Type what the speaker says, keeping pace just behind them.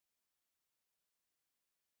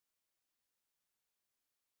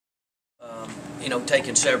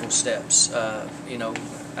Taking several steps. I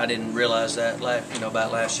didn't realize that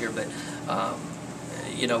about last year, but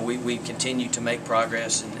we continue to make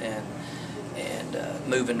progress and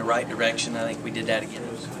move in the right direction. I think we did that again.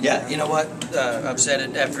 Yeah, you know what? I've said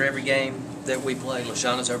it after every game that we play.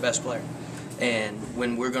 LaShawna's our best player. And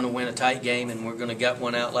when we're going to win a tight game and we're going to gut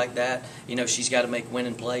one out like that, she's got to make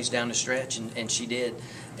winning plays down the stretch, and she did.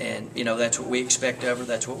 And, that's what we expect of her.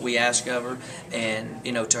 That's what we ask of her. And,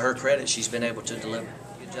 to her credit, she's been able to deliver.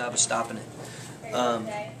 Good job of stopping it.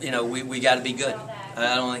 We got to be good.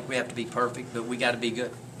 I don't think we have to be perfect, but we got to be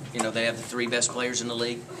good. They have the 3 best players in the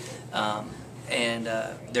league. And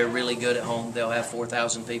they're really good at home. They'll have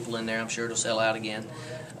 4,000 people in there. I'm sure it'll sell out again.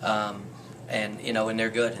 And they're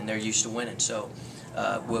good, and they're used to winning. So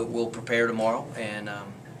we'll prepare tomorrow, and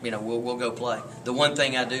we'll go play. The one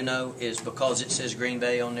thing I do know is because it says Green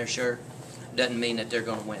Bay on their shirt, doesn't mean that they're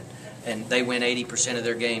going to win. And they win 80% of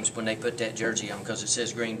their games when they put that jersey on because it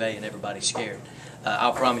says Green Bay and everybody's scared.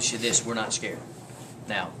 I'll promise you this: we're not scared.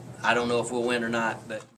 Now, I don't know if we'll win or not, but